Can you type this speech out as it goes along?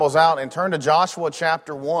Out and turn to Joshua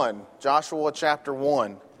chapter 1. Joshua chapter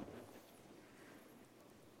 1.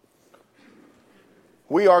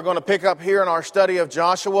 We are going to pick up here in our study of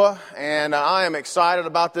Joshua, and I am excited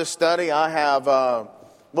about this study. I have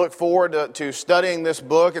looked forward to studying this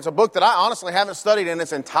book. It's a book that I honestly haven't studied in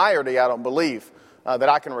its entirety, I don't believe, that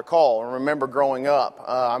I can recall and remember growing up.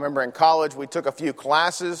 I remember in college we took a few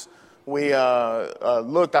classes. We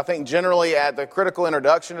looked, I think, generally at the critical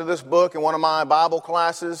introduction to this book in one of my Bible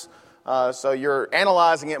classes. So you're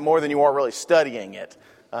analyzing it more than you are really studying it.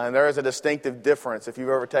 And there is a distinctive difference if you've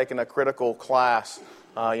ever taken a critical class,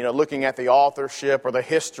 looking at the authorship or the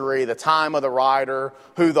history, the time of the writer,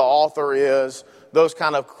 who the author is, those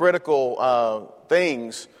kind of critical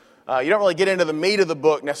things. You don't really get into the meat of the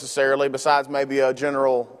book necessarily, besides maybe a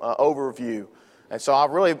general overview. And so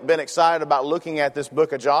I've really been excited about looking at this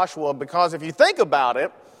book of Joshua because if you think about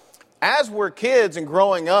it, as we're kids and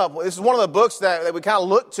growing up, this is one of the books that we kind of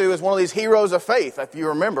look to as one of these heroes of faith, if you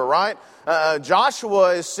remember, right?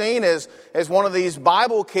 Joshua is seen as one of these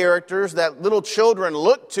Bible characters that little children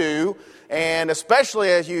look to, and especially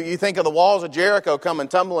as you think of the walls of Jericho coming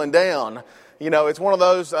tumbling down. You know, it's one of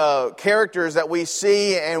those characters that we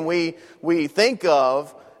see and we think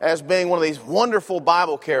of as being one of these wonderful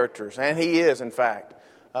Bible characters, and he is, in fact.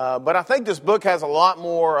 But I think this book has a lot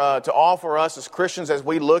more to offer us as Christians as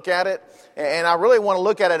we look at it, and I really want to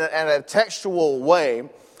look at it in a textual way.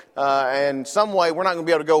 And some way, we're not going to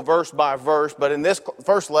be able to go verse by verse, but in this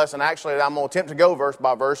first lesson, actually, I'm going to attempt to go verse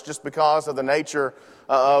by verse just because of the nature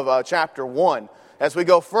of chapter 1. As we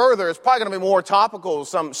go further, it's probably going to be more topical,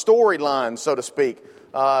 some storylines, so to speak.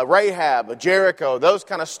 Rahab, Jericho, those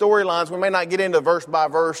kind of storylines. We may not get into verse by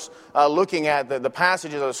verse looking at the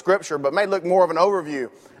passages of the Scripture, but may look more of an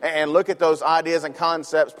overview and look at those ideas and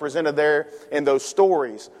concepts presented there in those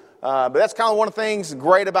stories. But that's kind of one of the things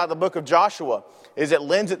great about the book of Joshua, is it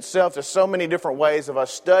lends itself to so many different ways of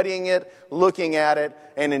us studying it, looking at it,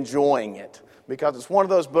 and enjoying it. Because it's one of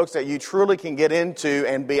those books that you truly can get into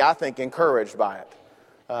and be, I think, encouraged by it.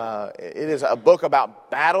 It is a book about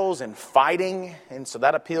battles and fighting, and so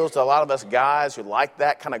that appeals to a lot of us guys who like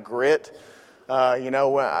that kind of grit.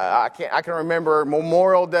 I can remember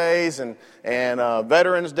Memorial Days and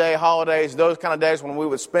Veterans Day holidays, those kind of days when we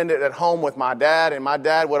would spend it at home with my dad, and my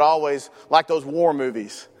dad would always like those war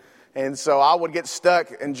movies. And so I would get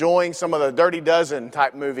stuck enjoying some of the Dirty Dozen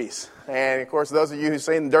type movies. And, of course, those of you who've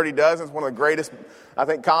seen Dirty Dozen, it's one of the greatest, I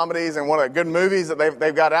think, comedies and one of the good movies that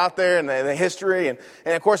they've got out there in the history. And,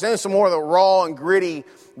 of course, then some more of the raw and gritty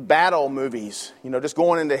battle movies, just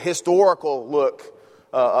going into historical look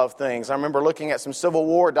of things. I remember looking at some Civil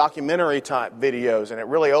War documentary type videos, and it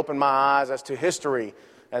really opened my eyes as to history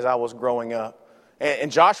as I was growing up.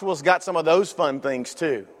 And Joshua's got some of those fun things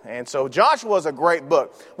too. And so Joshua's a great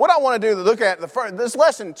book. What I want to do to look at this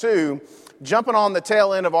lesson too, jumping on the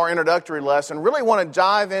tail end of our introductory lesson, really want to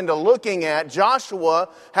dive into looking at Joshua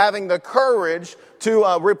having the courage to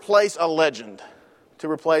replace a legend.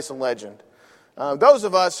 To replace a legend. Those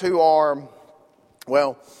of us who are,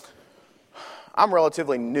 I'm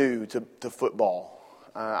relatively new to football.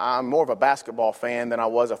 I'm more of a basketball fan than I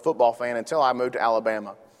was a football fan until I moved to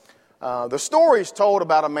Alabama. The story is told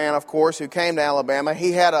about a man, of course, who came to Alabama.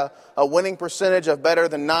 He had a winning percentage of better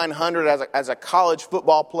than 900 as a college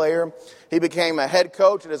football player. He became a head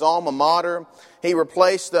coach at his alma mater. He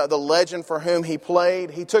replaced the legend for whom he played.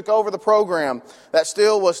 He took over the program that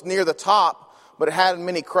still was near the top, but it had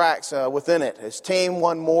many cracks within it. His team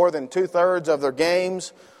won more than 2/3 of their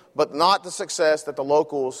games, but not the success that the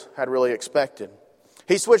locals had really expected.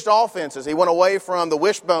 He switched offenses. He went away from the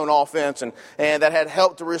wishbone offense and that had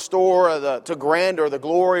helped to restore to grandeur the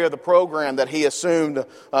glory of the program that he assumed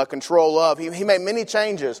control of. He made many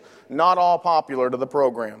changes, not all popular to the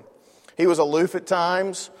program. He was aloof at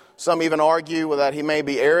times. Some even argue that he may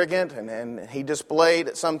be arrogant, and he displayed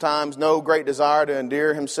at sometimes no great desire to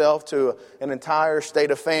endear himself to an entire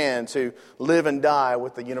state of fans who live and die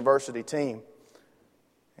with the university team.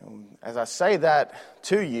 As I say that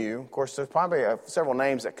to you, of course, there's probably several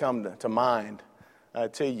names that come to mind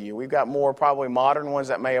to you. We've got more probably modern ones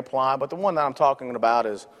that may apply, but the one that I'm talking about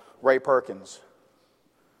is Ray Perkins.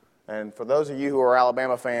 And for those of you who are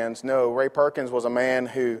Alabama fans, know Ray Perkins was a man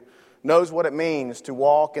who knows what it means to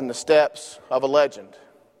walk in the steps of a legend.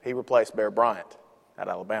 He replaced Bear Bryant at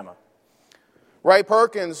Alabama. Ray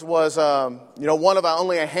Perkins was, one of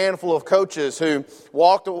only a handful of coaches who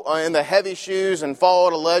walked in the heavy shoes and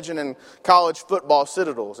followed a legend in college football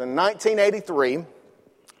citadels. In 1983,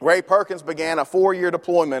 Ray Perkins began a 4-year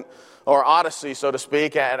deployment, or odyssey, so to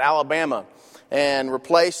speak, at Alabama, and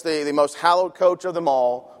replaced the most hallowed coach of them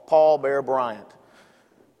all, Paul Bear Bryant.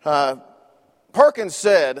 Perkins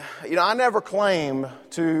said, I never claimed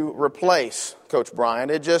to replace Coach Bryant.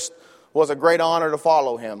 It just was a great honor to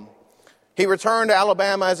follow him. He returned to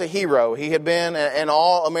Alabama as a hero. He had been an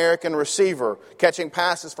All-American receiver, catching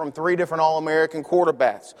passes from 3 different All-American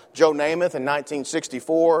quarterbacks. Joe Namath in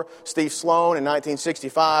 1964, Steve Sloan in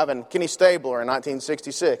 1965, and Kenny Stabler in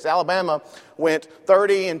 1966. Alabama went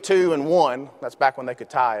 30-2-1. That's back when they could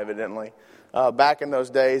tie, evidently. Back in those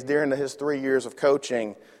days, during his 3 years of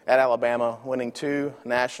coaching at Alabama, winning 2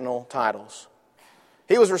 national titles.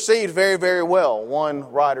 He was received very, very well,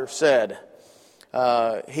 one writer said.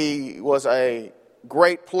 He was a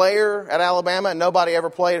great player at Alabama, and nobody ever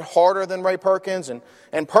played harder than Ray Perkins.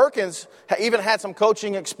 And Perkins even had some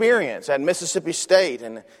coaching experience at Mississippi State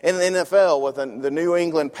and in the NFL with the New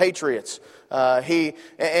England Patriots. He,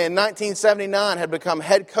 in 1979, had become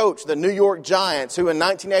head coach of the New York Giants, who in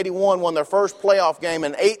 1981 won their first playoff game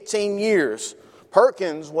in 18 years.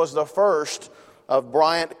 Perkins was the first of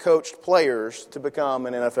Bryant-coached players to become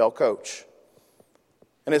an NFL coach.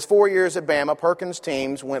 In his 4 years at Bama, Perkins'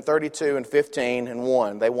 teams went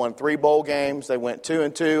 32-15-1. They won 3 bowl games. They went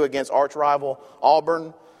 2-2 against arch-rival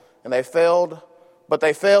Auburn, and they failed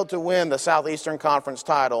to win the Southeastern Conference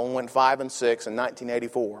title and went 5-6 in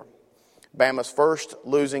 1984. Bama's first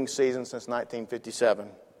losing season since 1957,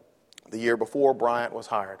 the year before Bryant was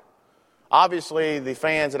hired. Obviously, the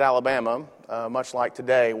fans at Alabama, much like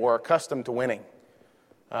today, were accustomed to winning.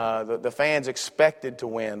 The fans expected to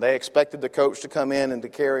win. They expected the coach to come in and to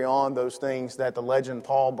carry on those things that the legend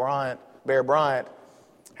Bear Bryant,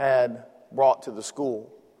 had brought to the school.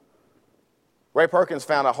 Ray Perkins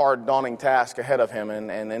found a hard, daunting task ahead of him,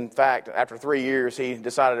 and in fact, after 3 years, he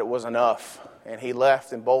decided it was enough, and he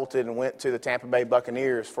left and bolted and went to the Tampa Bay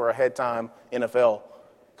Buccaneers for a head-time NFL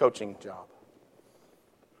coaching job.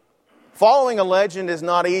 Following a legend is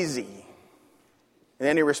not easy in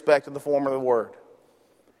any respect of the form of the word.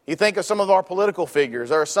 You think of some of our political figures.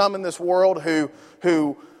 There are some in this world who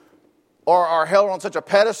are held on such a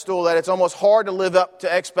pedestal that it's almost hard to live up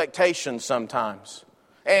to expectations sometimes.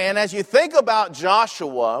 And as you think about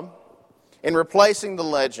Joshua in replacing the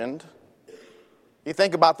legend, you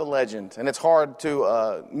think about the legend, and it's hard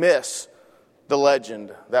to miss the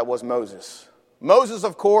legend that was Moses. Moses,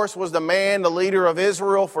 of course, was the man, the leader of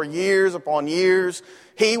Israel for years upon years.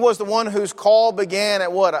 He was the one whose call began at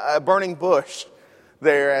a burning bush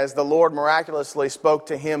there, as the Lord miraculously spoke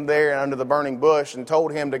to him there under the burning bush and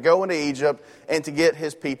told him to go into Egypt and to get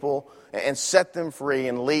his people and set them free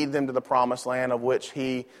and lead them to the promised land of which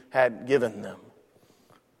he had given them.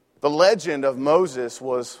 The legend of Moses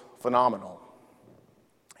was phenomenal.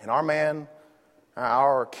 And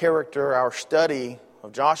our character, our study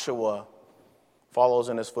of Joshua follows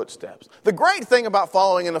in his footsteps. The great thing about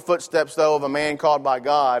following in the footsteps, though, of a man called by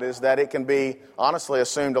God is that it can be, honestly,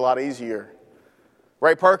 assumed a lot easier.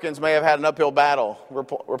 Ray Perkins may have had an uphill battle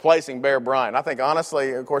replacing Bear Bryant. I think,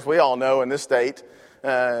 honestly, of course, we all know in this state,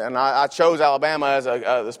 and I chose Alabama as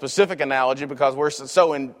a specific analogy because we're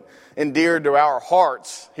so endeared to our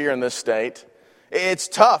hearts here in this state. It's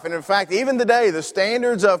tough, and in fact, even today, the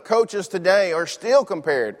standards of coaches today are still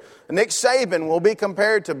compared. Nick Saban will be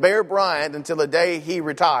compared to Bear Bryant until the day he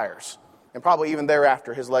retires, and probably even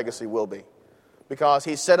thereafter his legacy will be, because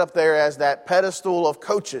he's set up there as that pedestal of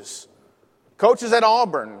coaches. Coaches at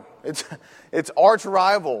Auburn, its arch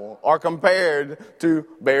rival, are compared to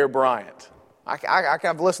Bear Bryant. I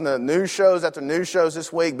have listened to news shows after news shows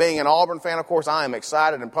this week. Being an Auburn fan, of course, I am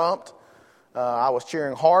excited and pumped. I was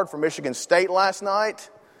cheering hard for Michigan State last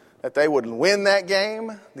night that they would win that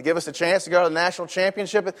game to give us a chance to go to the national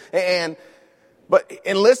championship. But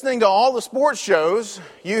in listening to all the sports shows,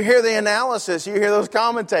 you hear the analysis, you hear those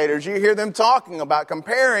commentators, you hear them talking about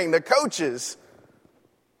comparing the coaches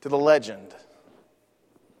to the legend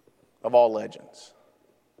of all legends.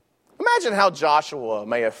 Imagine how Joshua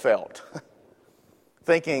may have felt,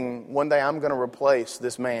 thinking, one day I'm going to replace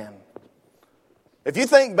this man. If you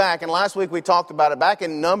think back, and last week we talked about it, back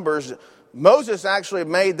in Numbers, Moses actually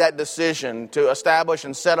made that decision to establish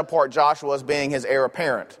and set apart Joshua as being his heir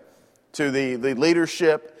apparent to the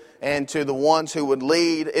leadership and to the ones who would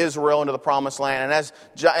lead Israel into the promised land. And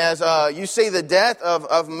as you see the death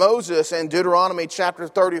of Moses in Deuteronomy chapter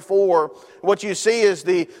 34, what you see is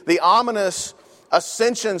the ominous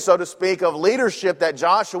ascension, so to speak, of leadership that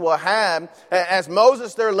Joshua had as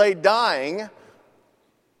Moses there lay dying.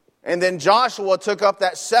 And then Joshua took up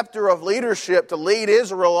that scepter of leadership to lead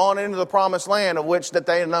Israel on into the promised land of which that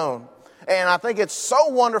they had known. And I think it's so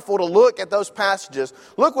wonderful to look at those passages.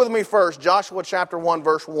 Look with me first, Joshua chapter 1,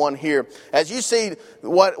 verse 1 here. As you see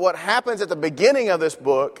what happens at the beginning of this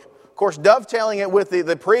book, Of course, dovetailing it with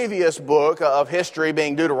the previous book of history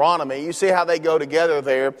being Deuteronomy, you see how they go together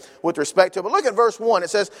there with respect to it. But look at verse 1. It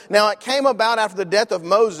says, "Now it came about after the death of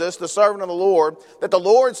Moses, the servant of the Lord, that the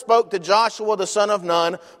Lord spoke to Joshua the son of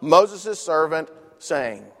Nun, Moses' servant,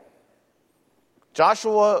 saying."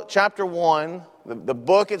 Joshua chapter 1, the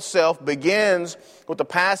book itself begins with the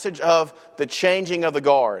passage of the changing of the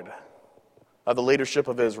guard of the leadership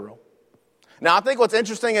of Israel. Now, I think what's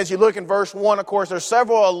interesting as you look in verse 1, of course, there's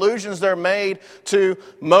several allusions there made to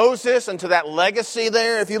Moses and to that legacy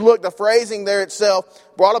there. If you look, the phrasing there itself,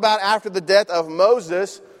 brought about after the death of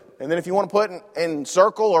Moses, and then if you want to put in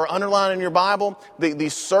circle or underline in your Bible, the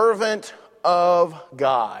servant of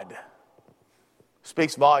God,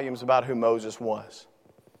 speaks volumes about who Moses was.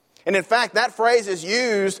 And in fact, that phrase is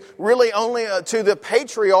used really only to the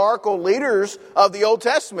patriarchal leaders of the Old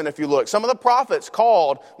Testament, if you look. Some of the prophets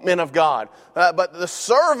called men of God. But the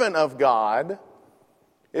servant of God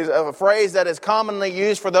is a phrase that is commonly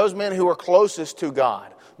used for those men who are closest to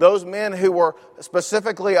God. Those men who were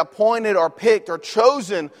specifically appointed or picked or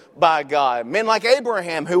chosen by God. Men like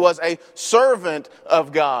Abraham, who was a servant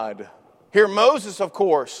of God. Here Moses, of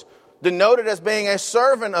course, denoted as being a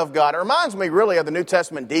servant of God. It reminds me really of the New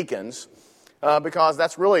Testament deacons, because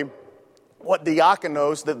that's really what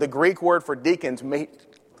diakonos, the Greek word for deacons,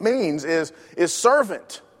 means is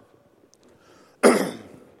servant.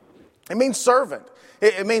 It means servant.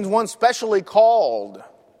 It means one specially called,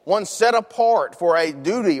 one set apart for a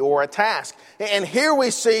duty or a task. And here we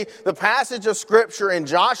see the passage of Scripture in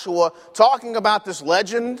Joshua talking about this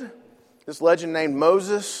legend named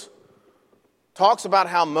Moses. Talks about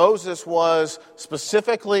how Moses was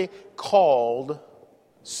specifically called,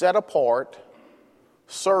 set apart,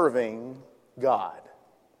 serving God.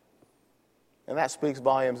 And that speaks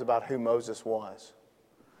volumes about who Moses was.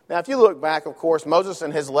 Now, if you look back, of course, Moses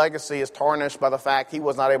and his legacy is tarnished by the fact he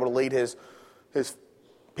was not able to lead his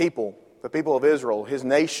people, the people of Israel, his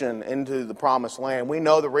nation, into the promised land. We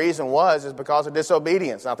know the reason is because of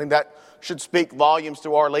disobedience. And I think that should speak volumes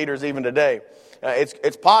to our leaders even today.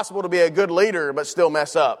 It's possible to be a good leader but still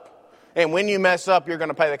mess up. And when you mess up, you're going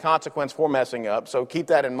to pay the consequence for messing up. So keep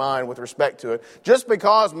that in mind with respect to it. Just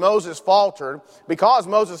because Moses faltered, because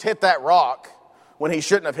Moses hit that rock when he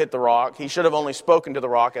shouldn't have hit the rock, he should have only spoken to the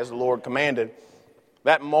rock as the Lord commanded,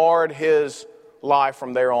 that marred his life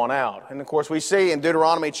from there on out. And of course we see in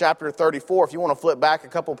Deuteronomy chapter 34, if you want to flip back a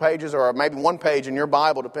couple pages or maybe one page in your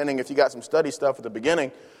Bible, depending if you got some study stuff at the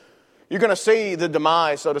beginning, you're going to see the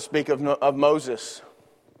demise, so to speak, of Moses.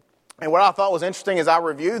 And what I thought was interesting as I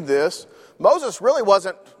reviewed this, Moses really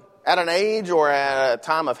wasn't at an age or at a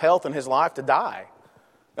time of health in his life to die.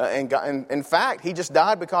 And in fact, he just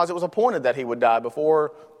died because it was appointed that he would die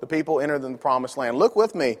before the people entered the promised land. Look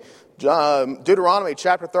with me, Deuteronomy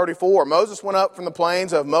chapter 34. Moses went up from the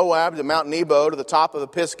plains of Moab to Mount Nebo to the top of the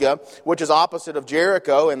Pisgah, which is opposite of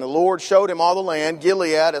Jericho. And the Lord showed him all the land,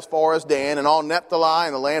 Gilead as far as Dan, and all Naphtali,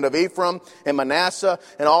 and the land of Ephraim, and Manasseh,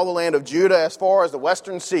 and all the land of Judah as far as the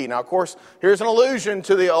western sea. Now, of course, here's an allusion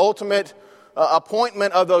to the ultimate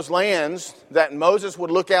appointment of those lands that Moses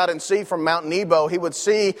would look out and see from Mount Nebo. He would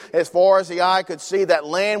see as far as the eye could see that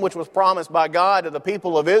land which was promised by God to the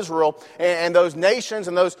people of Israel, and those nations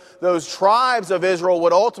and those tribes of Israel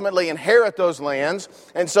would ultimately inherit those lands.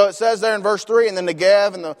 And so it says there in verse 3, and the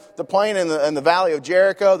Negev and the plain and the valley of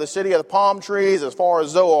Jericho, the city of the palm trees as far as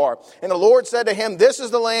Zoar. And the Lord said to him, "This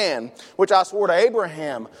is the land which I swore to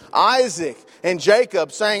Abraham, Isaac, and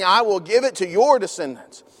Jacob, saying, I will give it to your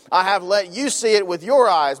descendants. I have let you see it with your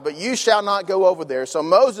eyes, but you shall not go over there." So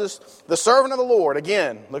Moses, the servant of the Lord,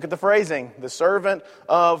 again, look at the phrasing, the servant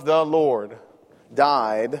of the Lord,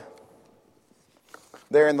 died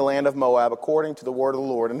there in the land of Moab, according to the word of the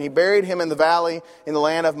Lord. And he buried him in the valley in the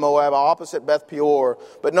land of Moab, opposite Beth Peor.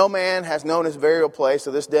 But no man has known his burial place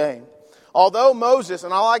to this day. Although Moses,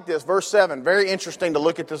 and I like this, verse 7, very interesting to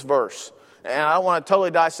look at this verse. And I don't want to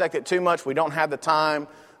totally dissect it too much. We don't have the time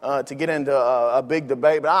to get into a big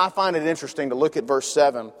debate, but I find it interesting to look at verse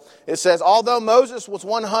 7. It says, "Although Moses was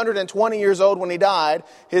 120 years old when he died,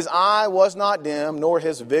 his eye was not dim, nor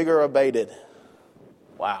his vigor abated."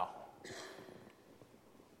 Wow.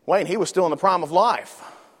 Wayne, he was still in the prime of life.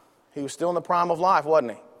 He was still in the prime of life,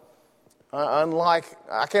 wasn't he? Unlike,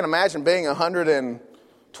 I can't imagine being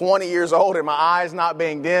 120 years old and my eyes not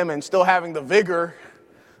being dim and still having the vigor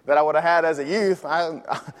that I would have had as a youth.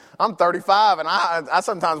 I'm 35, and I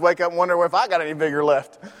sometimes wake up and wonder if I got any vigor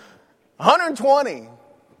left. 120.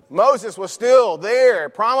 Moses was still there,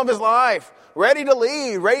 prime of his life, ready to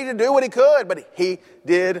lead, ready to do what he could, but he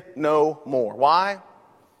did no more. Why?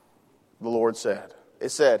 The Lord said. It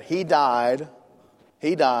said, he died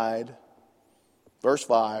Verse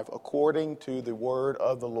 5, according to the word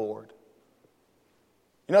of the Lord.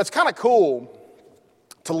 You know, it's kind of cool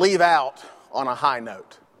to leave out on a high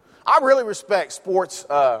note. I really respect sports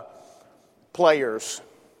players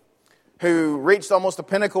who reached almost the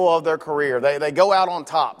pinnacle of their career. They go out on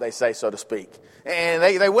top, they say, so to speak. And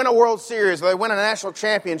they win a World Series, or they win a national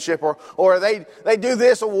championship, or they do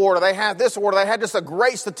this award, or they have this award, or they had just a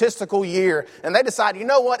great statistical year. And they decide, you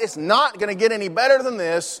know what, it's not going to get any better than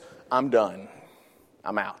this. I'm done.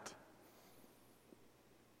 I'm out.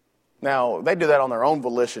 Now, they do that on their own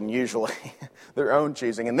volition, usually, their own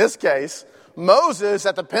choosing. In this case, Moses,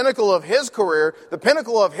 at the pinnacle of his career, the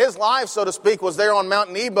pinnacle of his life, so to speak, was there on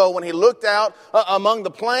Mount Nebo when he looked out among the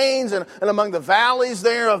plains and among the valleys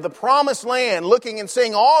there of the promised land, looking and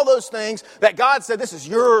seeing all those things that God said, this is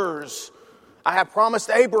yours. I have promised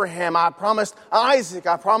Abraham, I promised Isaac,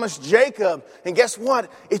 I promised Jacob. And guess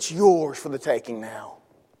what? It's yours for the taking now.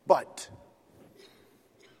 But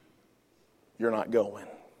you're not going.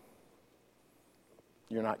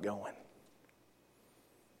 You're not going.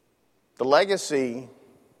 The legacy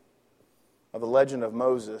of the legend of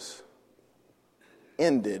Moses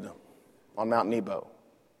ended on Mount Nebo.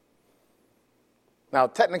 Now,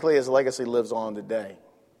 technically, his legacy lives on today.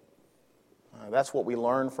 That's what we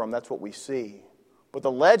learn from, that's what we see. But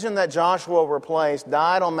the legend that Joshua replaced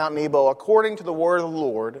died on Mount Nebo according to the word of the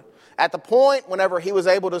Lord, at the point whenever he was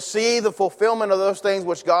able to see the fulfillment of those things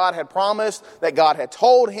which God had promised, that God had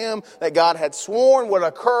told him, that God had sworn would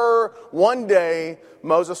occur one day.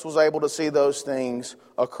 Moses was able to see those things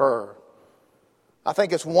occur. I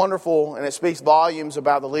think it's wonderful, and it speaks volumes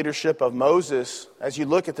about the leadership of Moses as you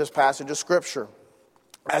look at this passage of Scripture.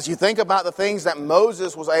 As you think about the things that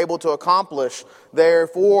Moses was able to accomplish there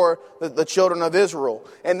for the children of Israel.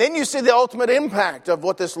 And then you see the ultimate impact of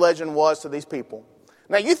what this legend was to these people.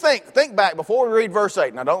 Now you think back before we read verse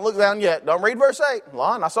 8. Now don't look down yet. Don't read verse 8.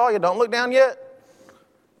 Lon, I saw you. Don't look down yet.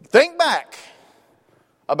 Think back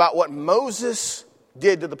about what Moses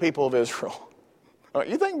did to the people of Israel. All right,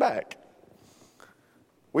 you think back.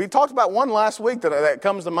 We talked about one last week that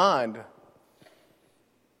comes to mind.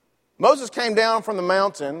 Moses came down from the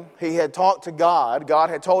mountain. He had talked to God. God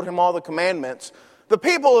had told him all the commandments. The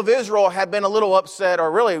people of Israel had been a little upset or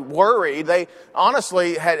really worried. They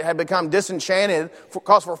honestly had become disenchanted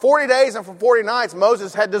because for 40 days and for 40 nights,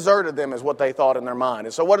 Moses had deserted them is what they thought in their mind.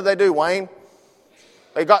 And so what did they do, Wayne?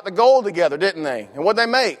 They got the gold together, didn't they? And what did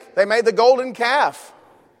they make? They made the golden calf.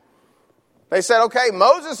 They said, okay,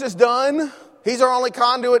 Moses is done. He's our only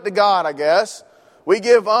conduit to God, I guess. We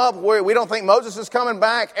give up. We don't think Moses is coming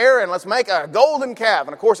back. Aaron, let's make a golden calf.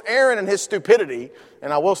 And of course, Aaron and his stupidity,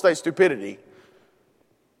 and I will say stupidity,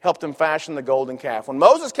 helped him fashion the golden calf. When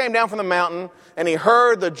Moses came down from the mountain and he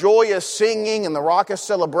heard the joyous singing and the raucous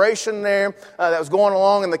celebration there that was going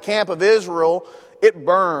along in the camp of Israel, it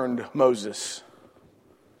burned Moses.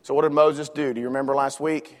 So what did Moses do? Do you remember last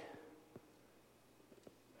week?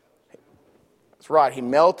 That's right. He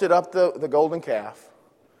melted up the golden calf.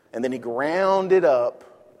 And then he ground it up,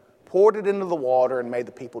 poured it into the water, and made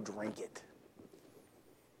the people drink it.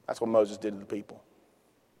 That's what Moses did to the people.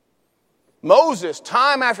 Moses,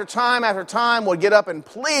 time after time after time, would get up and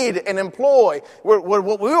plead and employ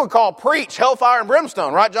what we would call preach, hellfire and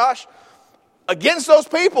brimstone, right, Josh? Against those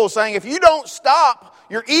people, saying, if you don't stop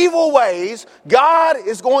your evil ways, God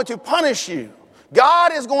is going to punish you.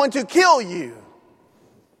 God is going to kill you.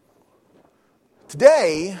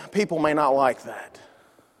 Today, people may not like that.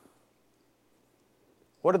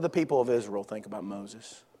 What did the people of Israel think about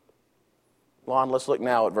Moses? Lon, let's look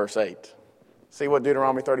now at verse 8. See what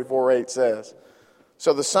Deuteronomy 34:8 says.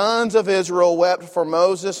 So the sons of Israel wept for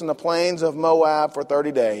Moses in the plains of Moab for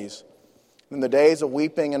 30 days. Then the days of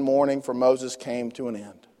weeping and mourning for Moses came to an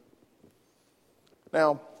end.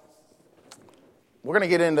 Now, we're going to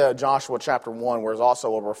get into Joshua chapter 1, where there's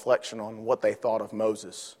also a reflection on what they thought of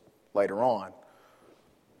Moses later on.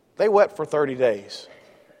 They wept for 30 days.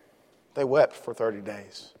 They wept for 30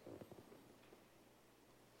 days.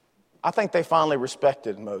 I think they finally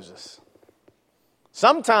respected Moses.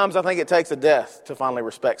 Sometimes I think it takes a death to finally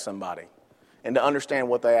respect somebody and to understand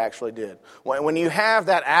what they actually did. When you have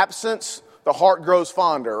that absence, the heart grows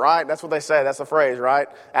fonder, right? That's what they say. That's the phrase, right?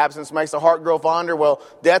 Absence makes the heart grow fonder. Well,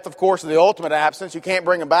 death, of course, is the ultimate absence. You can't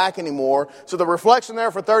bring him back anymore. So the reflection there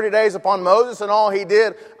for 30 days upon Moses and all he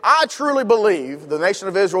did, I truly believe the nation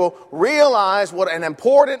of Israel realized what an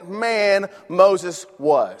important man Moses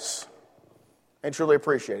was and truly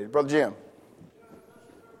appreciated. Brother Jim.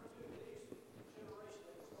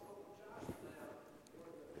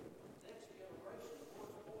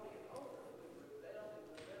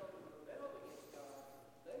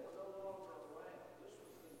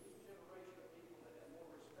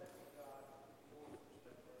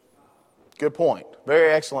 Good point.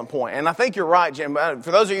 Very excellent point. And I think you're right, Jim. For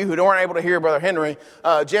those of you who weren't able to hear Brother Henry,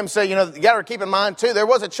 Jim said, you got to keep in mind, too, there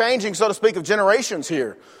was a changing, so to speak, of generations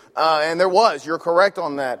here. And there was. You're correct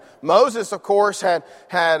on that. Moses, of course, had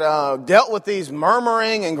dealt with these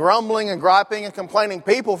murmuring and grumbling and griping and complaining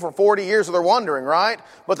people for 40 years of their wandering, right?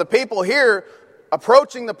 But the people here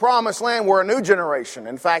approaching the promised land were a new generation.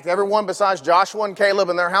 In fact, everyone besides Joshua and Caleb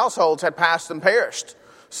and their households had passed and perished.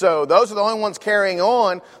 So those are the only ones carrying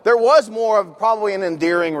on. There was more of probably an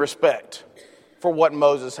endearing respect for what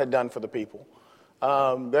Moses had done for the people.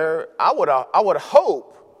 I would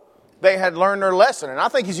hope they had learned their lesson. And I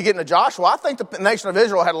think as you get into Joshua, I think the nation of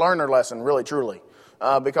Israel had learned their lesson, really, truly.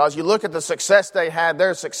 Because you look at the success they had,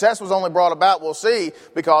 their success was only brought about, we'll see,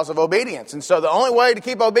 because of obedience. And so the only way to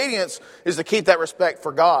keep obedience is to keep that respect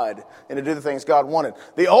for God and to do the things God wanted.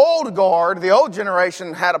 The old guard, the old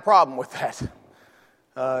generation had a problem with that.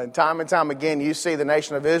 Time and time again, you see the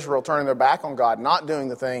nation of Israel turning their back on God, not doing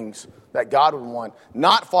the things that God would want,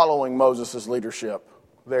 not following Moses' leadership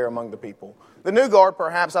there among the people. The new guard,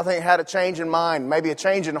 perhaps, I think, had a change in mind, maybe a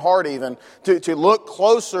change in heart even, to look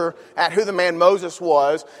closer at who the man Moses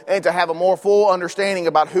was and to have a more full understanding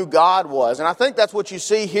about who God was. And I think that's what you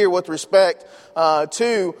see here with respect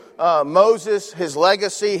to Moses, his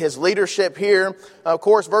legacy, his leadership here. Of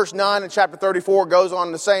course, verse 9 in chapter 34 goes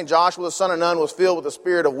on to say, Joshua the son of Nun was filled with the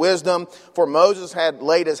spirit of wisdom, for Moses had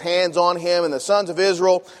laid his hands on him, and the sons of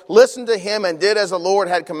Israel listened to him and did as the Lord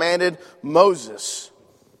had commanded Moses.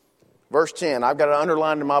 Verse 10, I've got it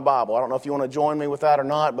underlined in my Bible. I don't know if you want to join me with that or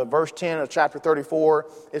not, but verse 10 of chapter 34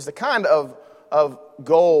 is the kind of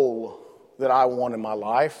goal that I want in my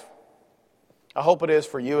life. I hope it is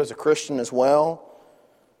for you as a Christian as well.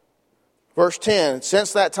 Verse 10,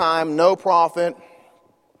 since that time no prophet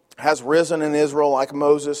has risen in Israel like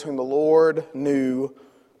Moses, whom the Lord knew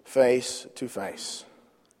face to face.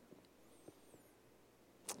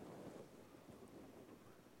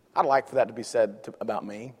 I'd like for that to be said about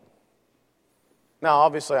me. Now,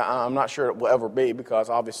 obviously, I'm not sure it will ever be, because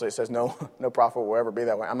obviously it says no prophet will ever be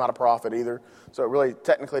that way. I'm not a prophet either, so it really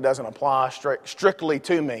technically doesn't apply strictly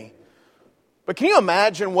to me. But can you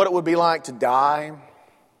imagine what it would be like to die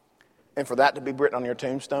and for that to be written on your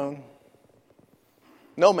tombstone?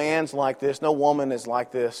 No man's like this, no woman is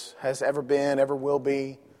like this, has ever been, ever will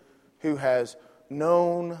be, who has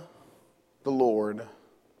known the Lord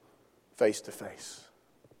face to face.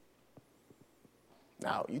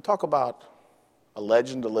 Now, you talk about a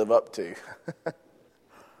legend to live up to.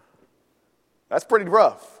 That's pretty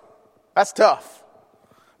rough. That's tough.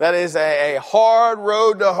 That is a hard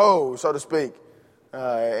road to hoe, so to speak,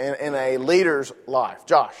 in a leader's life.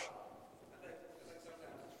 Josh. I think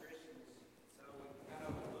sometimes as Christians, so we kind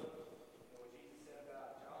of overlook what Jesus said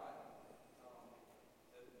about John.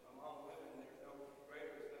 That among women, there's no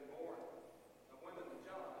greater has been born of women than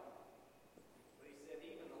John. But he said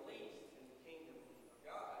even the least in the kingdom of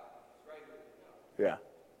God is greater than him. Yeah.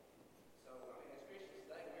 So, as Christians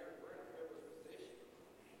today, we're in a privileged position.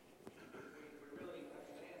 We really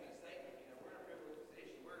understand that statement. We're in a privileged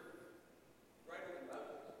position. We're greater than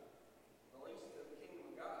Moses, the least of the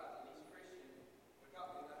kingdom of God, and these Christians. And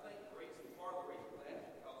I think part of the reason for that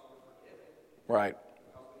is because we're forgiven. Right.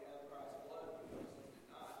 Because we have Christ's blood, and Moses did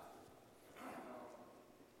not.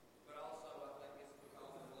 But also, I think it's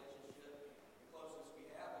because of the relationship, the closeness we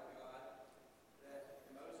have with God,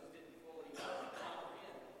 that Moses didn't fully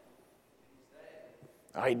comprehend in his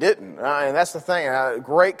day. He didn't. And that's the thing.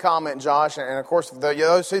 Great comment, Josh. And of course,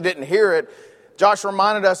 those who didn't hear it, Josh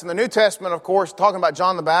reminded us in the New Testament, of course, talking about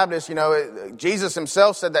John the Baptist, Jesus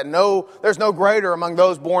himself said that there's no greater among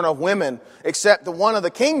those born of women, except the one of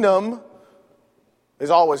the kingdom is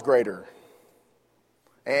always greater.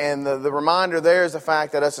 And the reminder there is the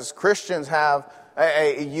fact that us as Christians have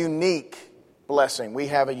a unique blessing. We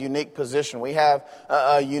have a unique position. We have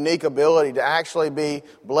a unique ability to actually be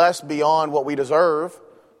blessed beyond what we deserve,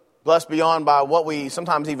 blessed beyond by what we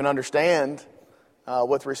sometimes even understand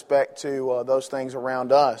with respect to those things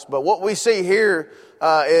around us. But what we see here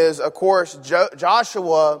is, of course,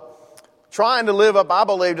 Joshua trying to live up, I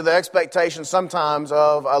believe, to the expectations sometimes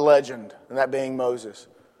of a legend, and that being Moses.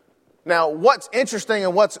 Now, what's interesting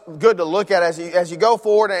and what's good to look at as you go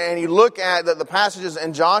forward and you look at the passages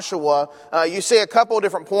in Joshua, you see a couple of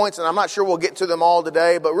different points, and I'm not sure we'll get to them all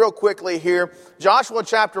today, but real quickly here, Joshua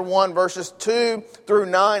chapter 1, verses 2 through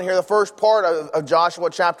 9, here, the first part of Joshua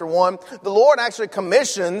chapter 1, the Lord actually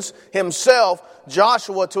commissions himself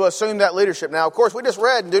Joshua to assume that leadership. Now, of course, we just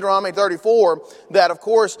read in Deuteronomy 34 that, of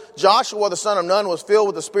course, Joshua, the son of Nun, was filled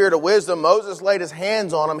with the spirit of wisdom. Moses laid his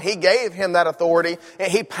hands on him. He gave him that authority,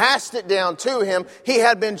 and he passed it down to him. He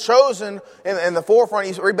had been chosen in the forefront.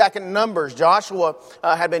 You read back in Numbers, Joshua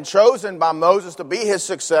had been chosen by Moses to be his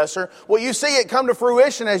successor. Well, you see it come to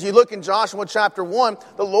fruition as you look in Joshua chapter 1.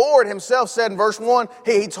 The Lord himself said in verse 1,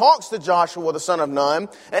 he talks to Joshua, the son of Nun,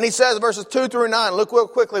 and he says, verses 2 through 9, look real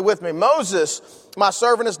quickly with me. Moses, my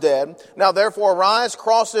servant, is dead. Now therefore arise,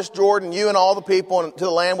 cross this Jordan, you and all the people, to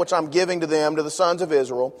the land which I'm giving to them, to the sons of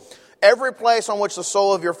Israel. Every place on which the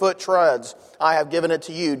sole of your foot treads, I have given it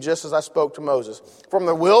to you, just as I spoke to Moses. From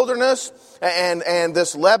the wilderness and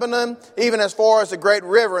this Lebanon, even as far as the great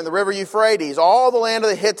river and the river Euphrates, all the land of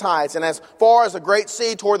the Hittites, and as far as the great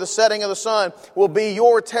sea toward the setting of the sun, will be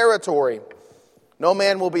your territory. No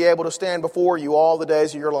man will be able to stand before you all the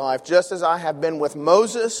days of your life. Just as I have been with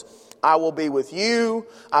Moses, I will be with you.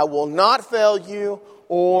 I will not fail you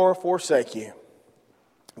or forsake you.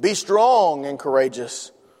 Be strong and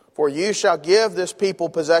courageous, for you shall give this people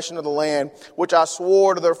possession of the land which I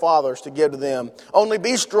swore to their fathers to give to them. Only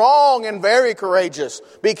be strong and very courageous.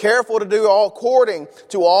 Be careful to do all according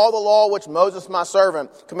to all the law which Moses my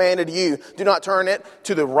servant commanded you. Do not turn it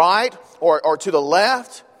to the right or to the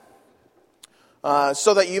left,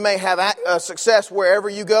 so that you may have success wherever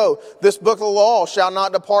you go. This book of the law shall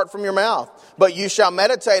not depart from your mouth, but you shall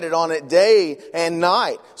meditate on it day and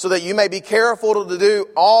night, so that you may be careful to do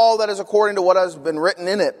all that is according to what has been written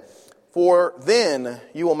in it. For then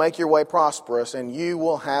you will make your way prosperous, and you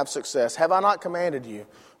will have success. Have I not commanded you?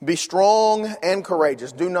 Be strong and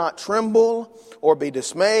courageous. Do not tremble or be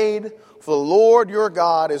dismayed, for the Lord your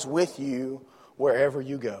God is with you wherever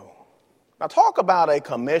you go. Now talk about a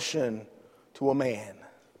commission to a man.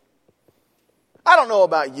 I don't know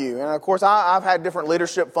about you, and of course I've had different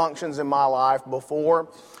leadership functions in my life before.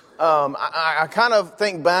 I kind of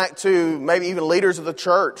think back to maybe even leaders of the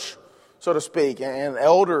church, so to speak, and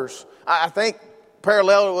elders. I think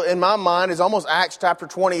parallel in my mind is almost Acts chapter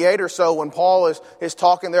 28 or so, when Paul is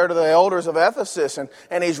talking there to the elders of Ephesus,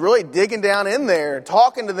 and he's really digging down in there,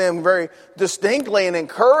 talking to them very distinctly and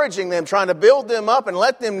encouraging them, trying to build them up and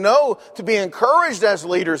let them know to be encouraged as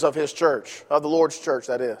leaders of his church, of the Lord's church,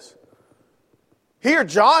 that is. Here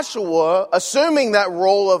Joshua, assuming that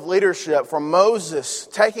role of leadership from Moses,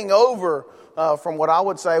 taking over from what I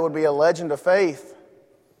would say would be a legend of faith.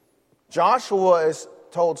 Joshua is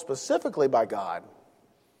told specifically by God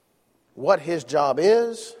what his job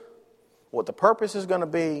is, what the purpose is going to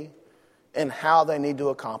be, and how they need to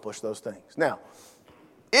accomplish those things. Now,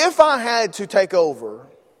 if I had to take over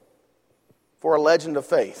for a legend of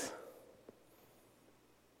faith,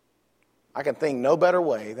 I can think no better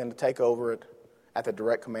way than to take over it at the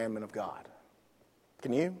direct commandment of God.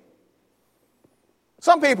 Can you?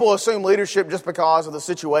 Some people assume leadership just because of the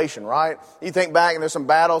situation, right? You think back and there's some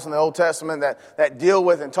battles in the Old Testament that deal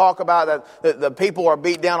with and talk about that the people are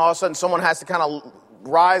beat down. All of a sudden someone has to kind of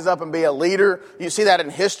rise up and be a leader. You see that in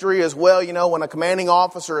history as well, when a commanding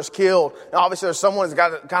officer is killed. And obviously there's someone who's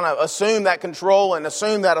got to kind of assume that control and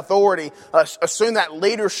assume that authority, assume that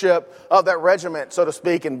leadership of that regiment, so to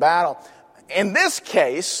speak, in battle. In this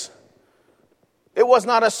case, it was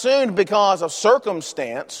not assumed because of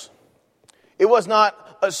circumstance. It was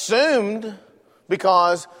not assumed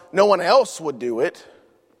because no one else would do it.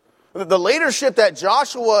 The leadership that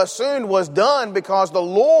Joshua assumed was done because the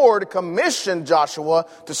Lord commissioned Joshua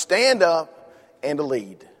to stand up and to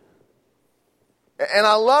lead. And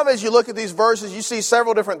I love, as you look at these verses, you see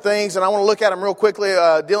several different things, and I want to look at them real quickly,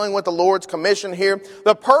 dealing with the Lord's commission here.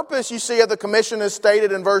 The purpose, you see, of the commission is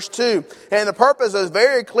stated in verse 2. And the purpose is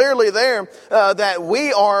very clearly there, that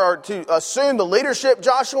we are to assume the leadership,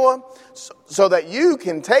 Joshua, so that you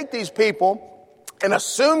can take these people and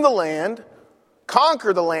assume the land,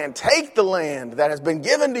 conquer the land, take the land that has been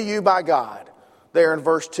given to you by God, there in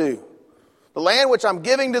verse 2. The land which I'm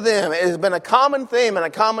giving to them, it has been a common theme and a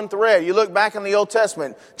common thread. You look back in the Old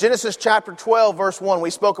Testament, Genesis chapter 12, verse 1. We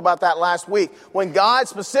spoke about that last week. When God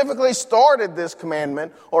specifically started this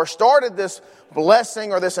commandment or started this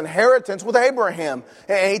blessing or this inheritance with Abraham.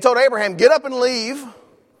 And he told Abraham, get up and leave.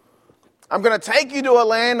 I'm going to take you to a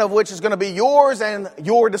land of which is going to be yours and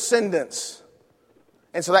your descendants.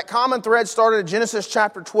 And so that common thread started in Genesis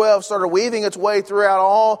chapter 12, started weaving its way throughout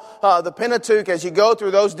all the Pentateuch as you go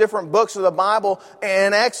through those different books of the Bible,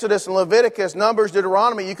 and Exodus and Leviticus, Numbers,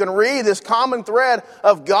 Deuteronomy. You can read this common thread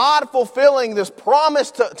of God fulfilling this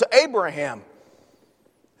promise to Abraham.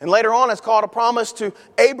 And later on it's called a promise to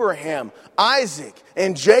Abraham, Isaac,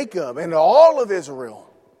 and Jacob, and all of Israel.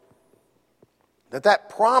 That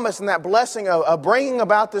promise and that blessing of bringing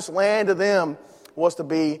about this land to them was to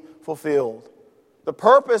be fulfilled. The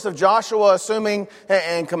purpose of Joshua assuming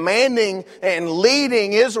and commanding and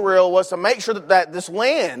leading Israel was to make sure that this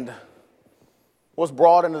land was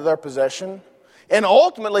brought into their possession. And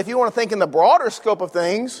ultimately, if you want to think in the broader scope of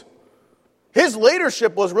things, his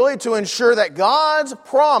leadership was really to ensure that God's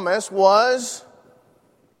promise was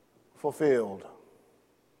fulfilled.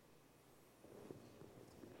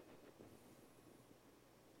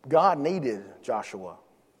 God needed Joshua.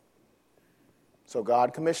 So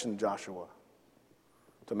God commissioned Joshua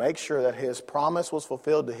to make sure that his promise was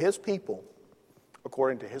fulfilled to his people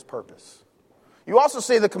according to his purpose. You also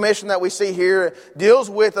see the commission that we see here deals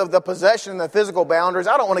with of the possession and the physical boundaries.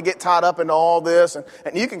 I don't want to get tied up into all this, and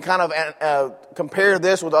you can kind of compare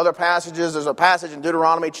this with other passages. There's a passage in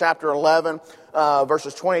Deuteronomy chapter 11,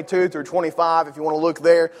 verses 22 through 25, if you want to look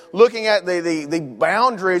there, looking at the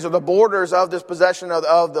boundaries or the borders of this possession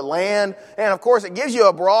of the land. And of course, it gives you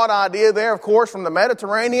a broad idea there, of course, from the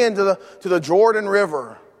Mediterranean to the Jordan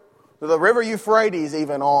River, to the River Euphrates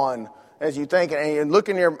even on. As you think, and look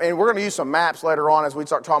in here, and we're going to use some maps later on as we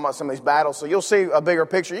start talking about some of these battles, so you'll see a bigger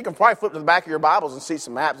picture. You can probably flip to the back of your Bibles and see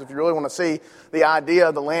some maps if you really want to see the idea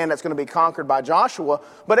of the land that's going to be conquered by Joshua.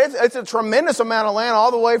 But it's a tremendous amount of land,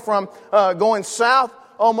 all the way from going south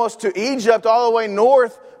almost to Egypt, all the way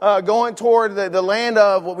north, going toward the land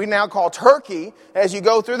of what we now call Turkey. As you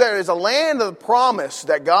go through there, is a land of promise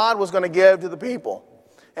that God was going to give to the people.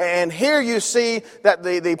 And here you see that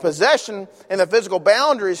the possession and the physical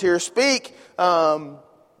boundaries here speak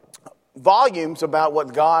volumes about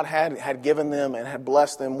what God had given them and had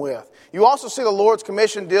blessed them with. You also see the Lord's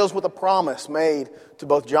commission deals with a promise made to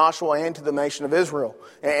both Joshua and to the nation of Israel.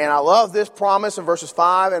 And I love this promise in verses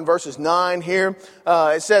 5 and verses 9 here.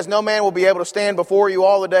 It says, "No man will be able to stand before you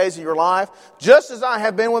all the days of your life, just as I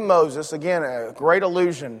have been with Moses." Again, a great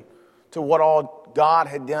allusion to what all God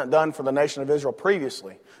had done for the nation of Israel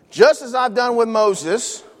previously. "Just as I've done with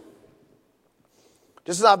Moses,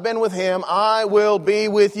 just as I've been with him, I will be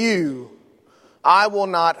with you. I will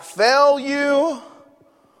not fail you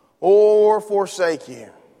or forsake you."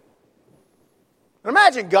 And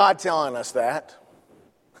imagine God telling us that.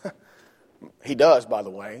 He does, by the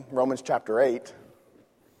way. Romans chapter 8.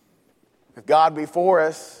 If God be for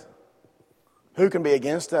us, who can be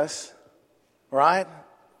against us? Right?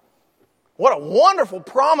 What a wonderful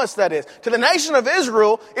promise that is. To the nation of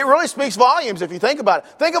Israel, it really speaks volumes if you think about it.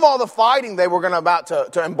 Think of all the fighting they were about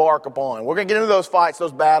to embark upon. We're going to get into those fights,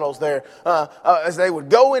 those battles there. As they would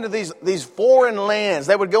go into these foreign lands.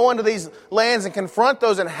 They would go into these lands and confront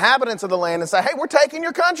those inhabitants of the land and say, "Hey, we're taking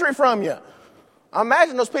your country from you." I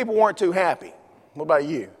imagine those people weren't too happy. What about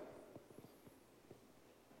you?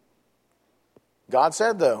 God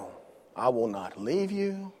said, though, "I will not leave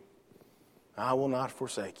you. I will not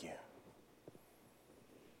forsake you."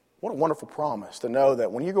 What a wonderful promise to know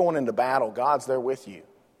that when you're going into battle, God's there with you.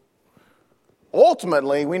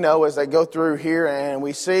 Ultimately, we know as they go through here and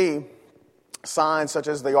we see signs such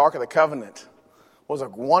as the Ark of the Covenant was a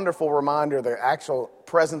wonderful reminder of the actual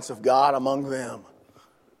presence of God among them.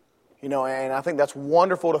 You know, and I think that's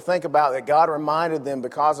wonderful to think about, that God reminded them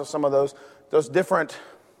because of some of those different,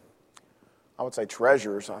 I would say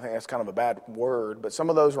treasures. I think that's kind of a bad word, but some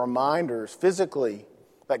of those reminders physically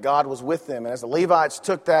that God was with them. And as the Levites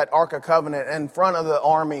took that Ark of Covenant in front of the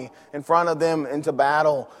army, in front of them into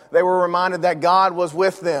battle, they were reminded that God was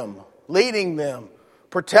with them, leading them,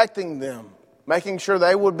 protecting them, making sure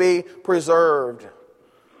they would be preserved.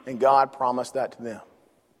 And God promised that to them.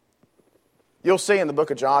 You'll see in the book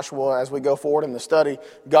of Joshua, as we go forward in the study,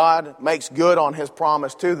 God makes good on his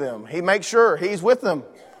promise to them. He makes sure he's with them.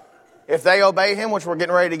 If they obey him, which we're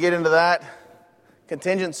getting ready to get into that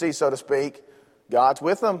contingency, so to speak, God's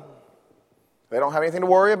with them. They don't have anything to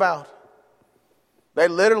worry about. They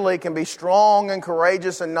literally can be strong and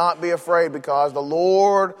courageous and not be afraid because the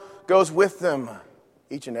Lord goes with them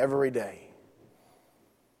each and every day.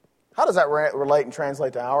 How does that relate and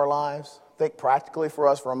translate to our lives? Think practically for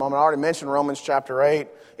us for a moment. I already mentioned Romans chapter 8.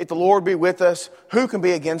 If the Lord be with us, who can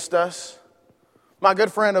be against us? My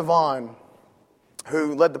good friend Yvonne,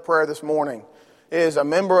 who led the prayer this morning, is a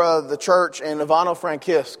member of the church in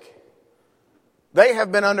Ivano-Frankivsk. They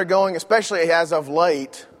have been undergoing, especially as of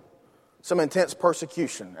late, some intense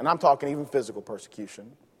persecution. And I'm talking even physical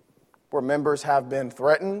persecution, where members have been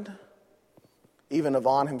threatened. Even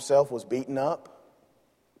Yvonne himself was beaten up.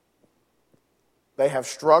 They have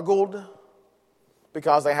struggled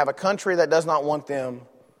because they have a country that does not want them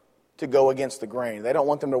to go against the grain. They don't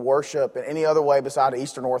want them to worship in any other way beside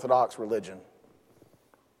Eastern Orthodox religion.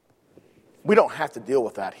 We don't have to deal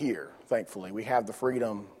with that here, thankfully. We have the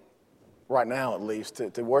freedom, right now at least,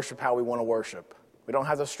 to worship how we want to worship. We don't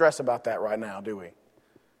have to stress about that right now, do we?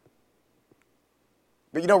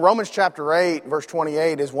 But Romans chapter 8, verse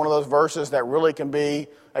 28 is one of those verses that really can be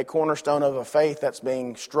a cornerstone of a faith that's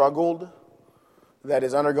being struggled, that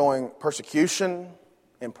is undergoing persecution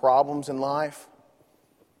and problems in life.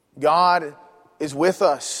 God is with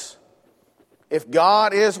us. If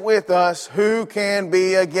God is with us, who can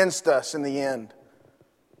be against us in the end?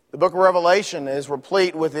 The book of Revelation is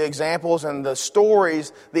replete with the examples and the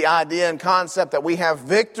stories, the idea and concept that we have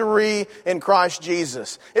victory in Christ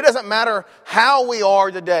Jesus. It doesn't matter how we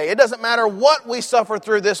are today. It doesn't matter what we suffer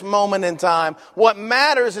through this moment in time. What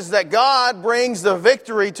matters is that God brings the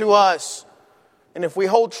victory to us. And if we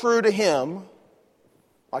hold true to Him,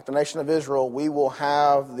 like the nation of Israel, we will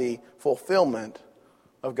have the fulfillment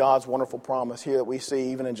of God's wonderful promise here that we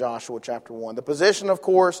see even in Joshua chapter 1. The position, of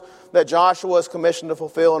course, that Joshua is commissioned to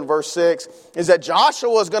fulfill in verse 6 is that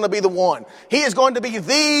Joshua is going to be the one. He is going to be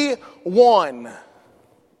the one.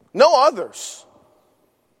 No others.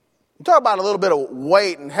 You talk about a little bit of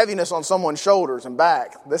weight and heaviness on someone's shoulders and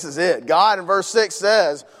back. This is it. God in verse 6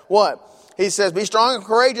 says, what? He says, be strong and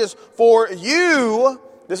courageous, for you,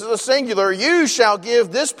 this is a singular, you shall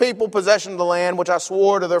give this people possession of the land which I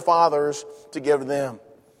swore to their fathers to give them.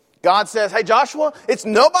 God says, hey Joshua, it's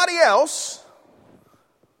nobody else.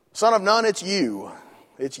 Son of none, it's you.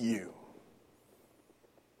 It's you.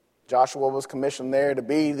 Joshua was commissioned there to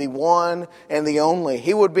be the one and the only.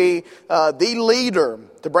 He would be the leader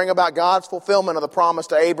to bring about God's fulfillment of the promise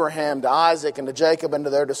to Abraham, to Isaac, and to Jacob, and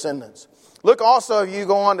to their descendants. Look also, if you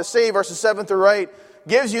go on to see, verses 7 through 8,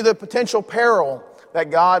 gives you the potential peril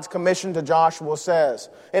that God's commission to Joshua says.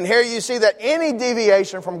 And here you see that any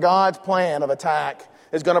deviation from God's plan of attack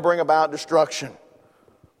is going to bring about destruction.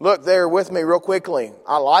 Look there with me real quickly.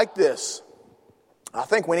 I like this. I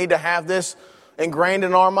think we need to have this ingrained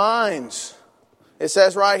in our minds. It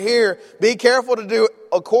says right here, be careful to do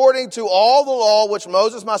according to all the law which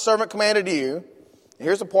Moses my servant commanded you.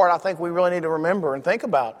 Here's the part I think we really need to remember and think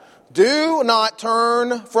about. Do not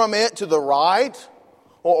turn from it to the right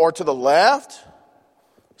or to the left,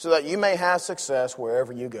 so that you may have success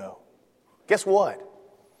wherever you go. Guess what?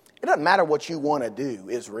 It doesn't matter what you want to do,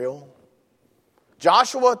 Israel.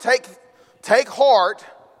 Joshua, take heart,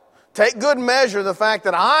 take good measure of the fact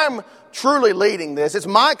that I'm truly leading this. It's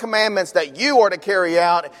my commandments that you are to carry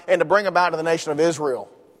out and to bring about to the nation of Israel.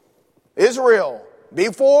 Israel, be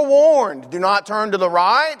forewarned. Do not turn to the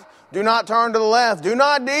right. Do not turn to the left. Do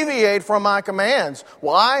not deviate from my commands.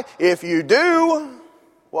 Why? If you do,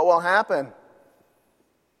 what will happen?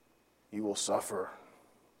 You will suffer.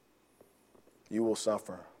 You will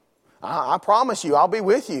suffer. I promise you, I'll be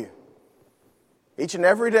with you each and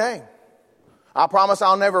every day. I promise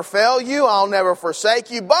I'll never fail you. I'll never forsake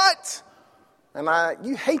you. But,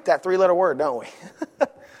 you hate that three-letter word, don't we?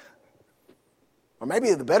 Or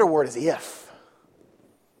maybe the better word is if.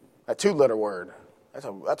 That two-letter word.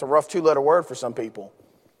 That's a rough two-letter word for some people.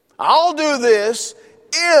 I'll do this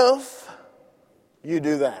if you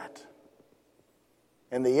do that.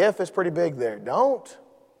 And the if is pretty big there. Don't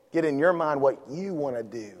get in your mind what you want to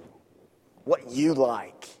do, what you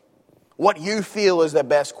like, what you feel is the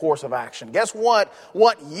best course of action. Guess what?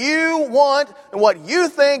 What you want and what you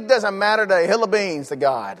think doesn't matter to a hill of beans to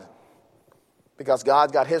God, because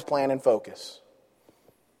God's got His plan in focus.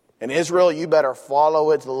 And Israel, you better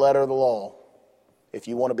follow it to the letter of the law if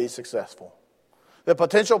you want to be successful. The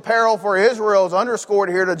potential peril for Israel is underscored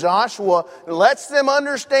here to Joshua. It lets them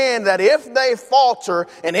understand that if they falter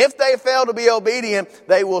and if they fail to be obedient,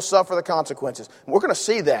 they will suffer the consequences. And we're going to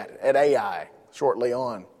see that at Ai shortly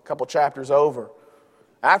on, a couple chapters over.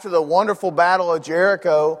 After the wonderful battle of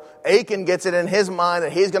Jericho, Achan gets it in his mind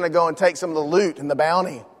that he's going to go and take some of the loot and the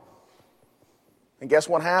bounty. And guess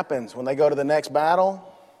what happens when they go to the next battle?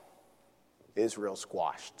 Israel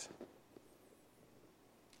squashed.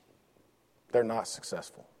 They're not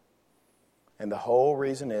successful. And the whole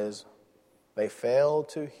reason is they fail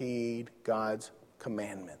to heed God's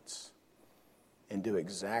commandments and do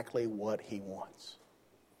exactly what He wants.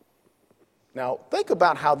 Now, think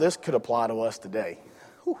about how this could apply to us today.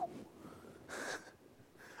 Whew.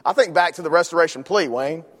 I think back to the restoration plea,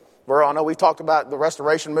 Wayne. Where I know we've talked about the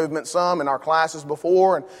restoration movement some in our classes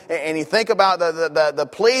before. And you think about the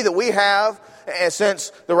plea that we have, and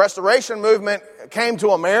since the restoration movement came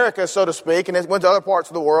to America, so to speak, and it went to other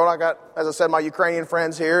parts of the world. I got, as I said, my Ukrainian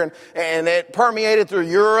friends here, and it permeated through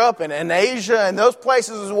Europe and Asia and those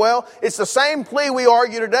places as well. It's the same plea we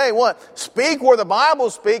argue today. What? Speak where the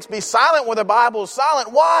Bible speaks. Be silent where the Bible is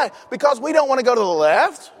silent. Why? Because we don't want to go to the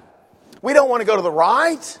left. We don't want to go to the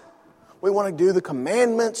right. We want to do the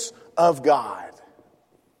commandments of God.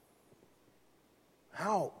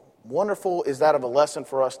 How wonderful is that of a lesson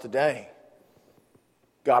for us today?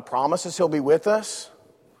 God promises He'll be with us,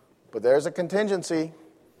 but there's a contingency.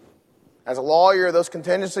 As a lawyer, those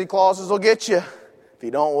contingency clauses will get you if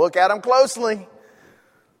you don't look at them closely.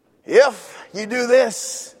 If you do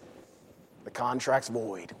this, the contract's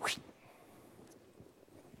void.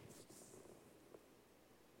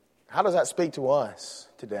 How does that speak to us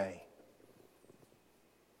today?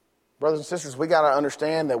 Brothers and sisters, we got to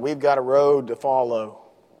understand that we've got a road to follow.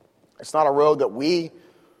 It's not a road that we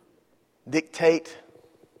dictate.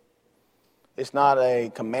 It's not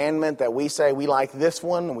a commandment that we say we like this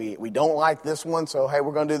one, we don't like this one, so hey,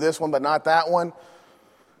 we're going to do this one but not that one.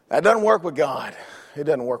 That doesn't work with God. It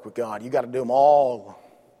doesn't work with God. You got to do them all.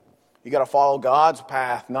 You got to follow God's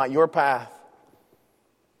path, not your path.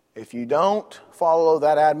 If you don't follow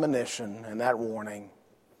that admonition and that warning,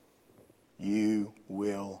 you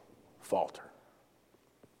will falter.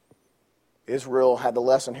 Israel had the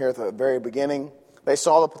lesson here at the very beginning. They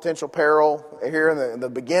saw the potential peril here in the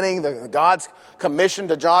beginning, God's commission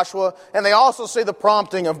to Joshua, and they also see the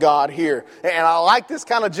prompting of God here. And I like this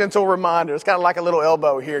kind of gentle reminder. It's kind of like a little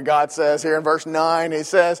elbow here, God says here in verse 9. He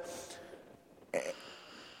says,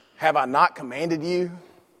 have I not commanded you?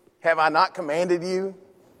 Have I not commanded you?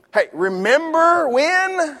 Hey, remember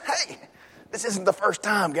when? Hey, this isn't the first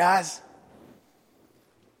time, guys.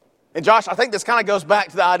 And Josh, I think this kind of goes back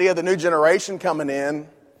to the idea of the new generation coming in.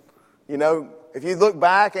 You know, if you look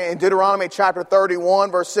back in Deuteronomy chapter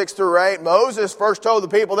 31, verse 6 through 8, Moses first told the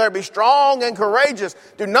people there, be strong and courageous.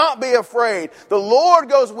 Do not be afraid. The Lord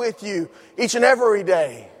goes with you each and every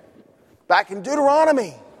day. Back in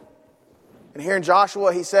Deuteronomy. And here in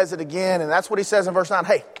Joshua, he says it again. And that's what he says in verse 9.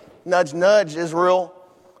 Hey, nudge, nudge, Israel.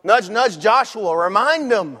 Nudge, nudge, Joshua. Remind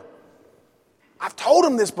them. I've told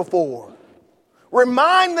them this before.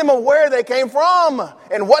 Remind them of where they came from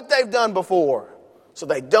and what they've done before, so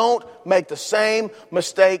they don't make the same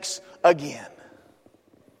mistakes again.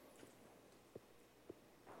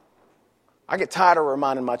 I get tired of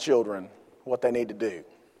reminding my children what they need to do.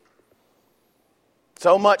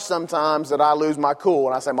 So much sometimes that I lose my cool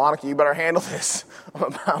and I say, Monica, you better handle this.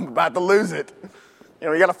 I'm about to lose it. You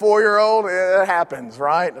know, you got a 4-year-old, it happens,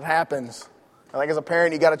 right? It happens. I think as a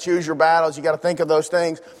parent, you got to choose your battles. You got to think of those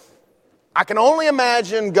things. I can only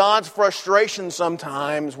imagine God's frustration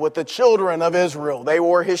sometimes with the children of Israel. They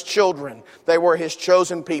were His children. They were His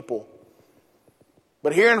chosen people.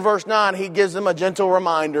 But here in verse 9, He gives them a gentle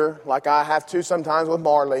reminder, like I have to sometimes with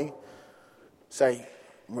Marley. Say,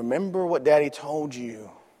 remember what Daddy told you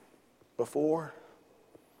before?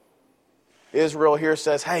 Israel here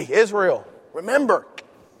says, hey, Israel, remember,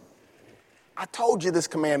 I told you this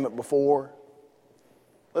commandment before.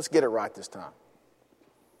 Let's get it right this time.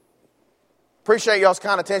 Appreciate y'all's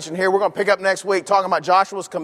kind attention here. We're going to pick up next week talking about Joshua's commandment.